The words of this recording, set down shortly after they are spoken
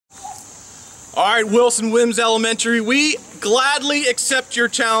All right, Wilson Wims Elementary, we gladly accept your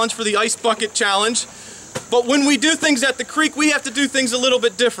challenge for the Ice Bucket Challenge. But when we do things at the creek, we have to do things a little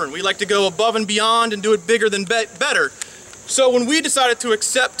bit different. We like to go above and beyond and do it bigger than better. So when we decided to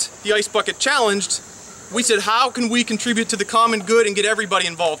accept the Ice Bucket Challenge, we said, how can we contribute to the common good and get everybody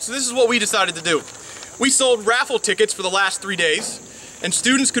involved? So this is what we decided to do. We sold raffle tickets for the last 3 days, and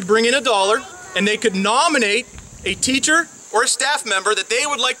students could bring in $1 and they could nominate a teacher or a staff member that they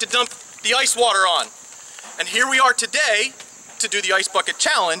would like to dump the ice water on. And here we are today to do the Ice Bucket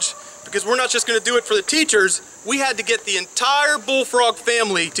Challenge, because we're not just going to do it for the teachers, we had to get the entire Bullfrog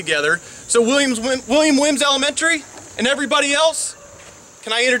family together. So William Wims Elementary and everybody else,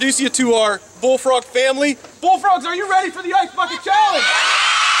 can I introduce you to our Bullfrog family? Bullfrogs, are you ready for the Ice Bucket Challenge?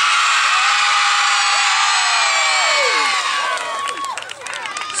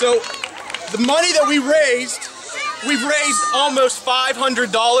 So the money that we've raised almost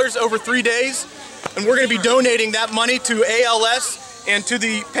 $500 over 3 days, and we're going to be donating that money to ALS and to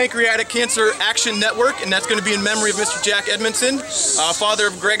the Pancreatic Cancer Action Network, and that's going to be in memory of Mr. Jack Edmundson, father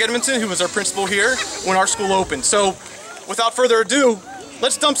of Greg Edmundson, who was our principal here when our school opened. So, without further ado,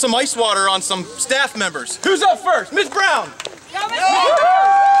 let's dump some ice water on some staff members. Who's up first? Ms. Brown!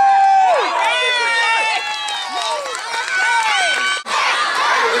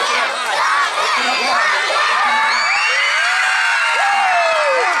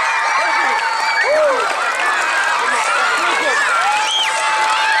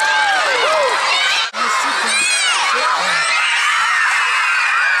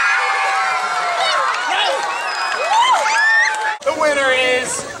 The winner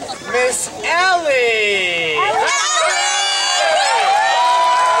is Miss Ellie!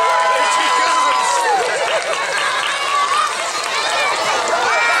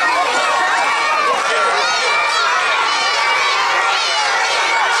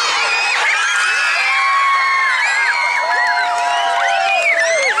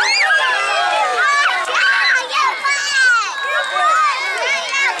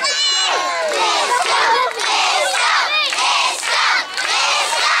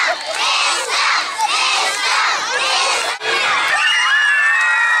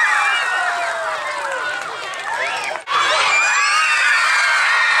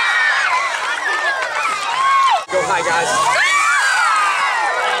 Hi guys.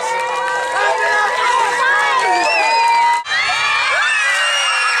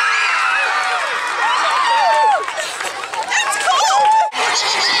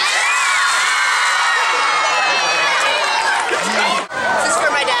 This is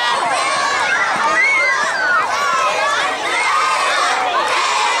for my dad.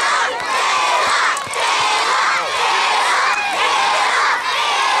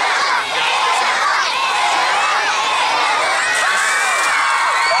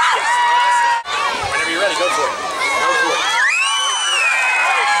 Go for it. Go for it.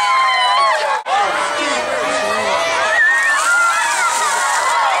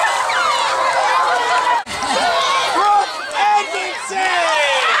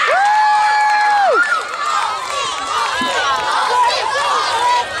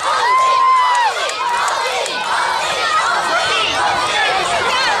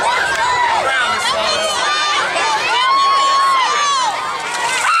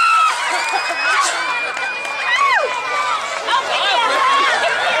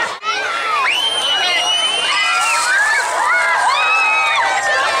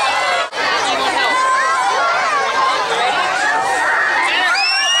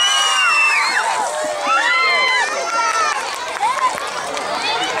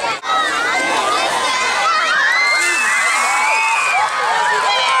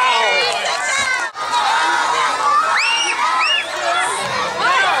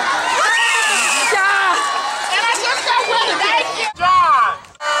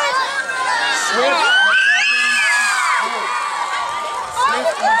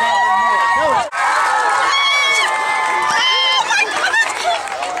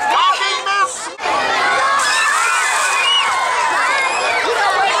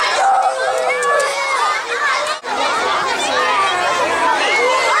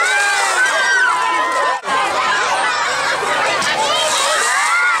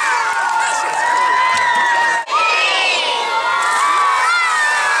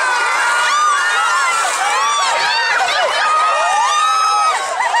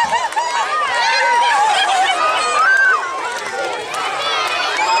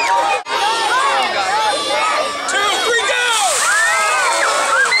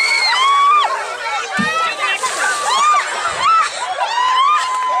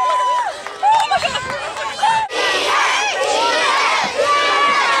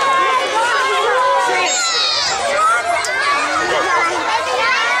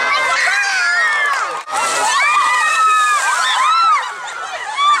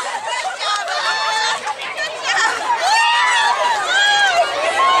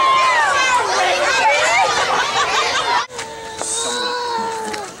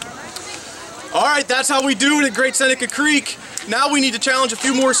 right, that's how we do it at Great Seneca Creek. Now we need to challenge a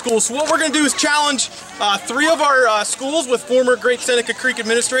few more schools. So what we're going to do is challenge 3 of our schools with former Great Seneca Creek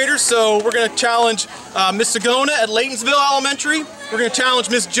administrators. So we're going to challenge Miss Sagona at Laytonsville Elementary. We're going to challenge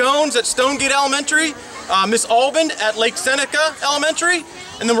Miss Jones at Stonegate Elementary, Miss Albin at Lake Seneca Elementary,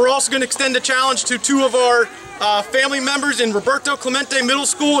 and then we're also going to extend the challenge to 2 of our family members in Roberto Clemente Middle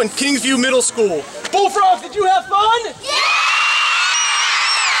School and Kingsview Middle School. Bullfrogs, did you have fun? Yeah!